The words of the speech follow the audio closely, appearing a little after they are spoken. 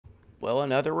Well,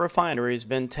 another refinery has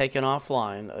been taken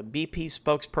offline. A BP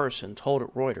spokesperson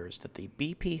told Reuters that the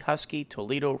BP Husky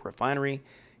Toledo refinery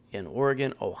in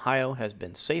Oregon, Ohio, has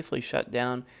been safely shut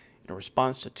down in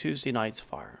response to Tuesday night's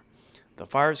fire. The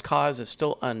fire's cause is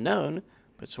still unknown,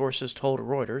 but sources told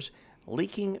Reuters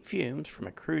leaking fumes from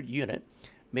a crude unit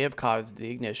may have caused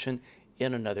the ignition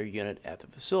in another unit at the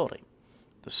facility.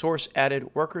 The source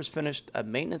added workers finished a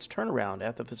maintenance turnaround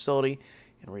at the facility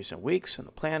in recent weeks, and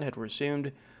the plant had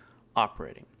resumed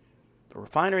operating. The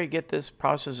refinery, get this,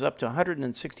 processes up to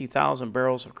 160,000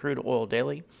 barrels of crude oil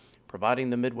daily, providing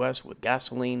the Midwest with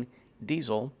gasoline,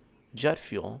 diesel, jet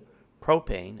fuel,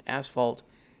 propane, asphalt,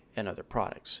 and other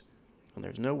products. And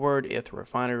there's no word if the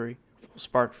refinery will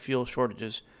spark fuel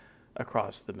shortages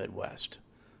across the Midwest.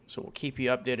 So we'll keep you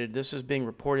updated. This is being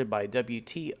reported by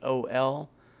WTOL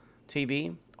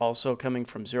TV, also coming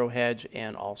from Zero Hedge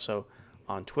and also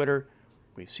on Twitter.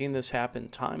 We've seen this happen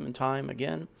time and time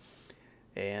again,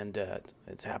 and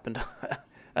it's happened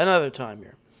another time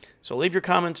here. So leave your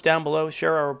comments down below.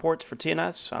 Share our reports for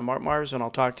TNS. I'm Mark Meyers, and I'll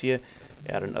talk to you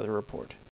at another report.